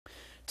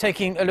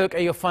Taking a look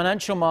at your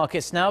financial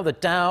markets now, the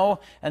Dow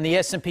and the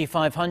S&P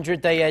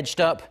 500, they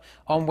edged up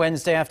on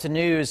Wednesday after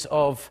news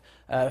of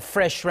a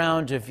fresh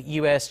round of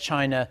U.S.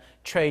 China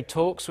trade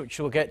talks,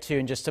 which we'll get to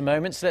in just a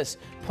moment. So let's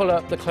pull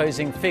up the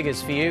closing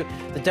figures for you.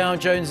 The Dow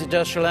Jones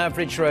Industrial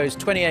Average rose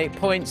 28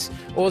 points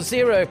or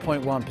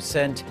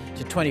 0.1%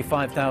 to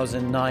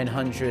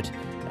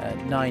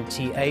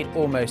 25,998,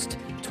 almost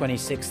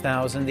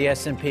 26,000. The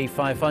S&P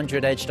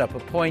 500 edged up a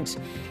point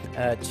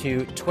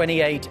to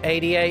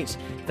 2888.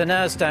 The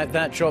Nasdaq,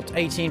 that dropped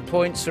 18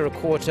 points or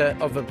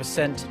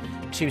 0.25%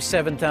 to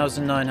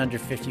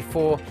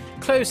 7,954.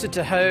 Closer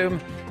to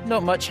home,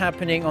 not much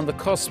happening on the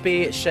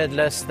KOSPI. It shed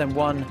less than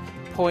 1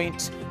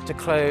 point to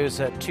close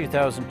at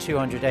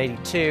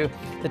 2,282.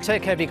 The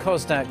tech-heavy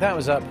KOSDAQ, that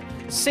was up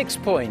 6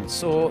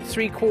 points or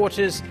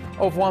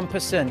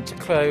 0.75% to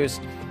close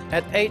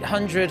at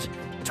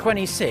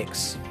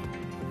 826.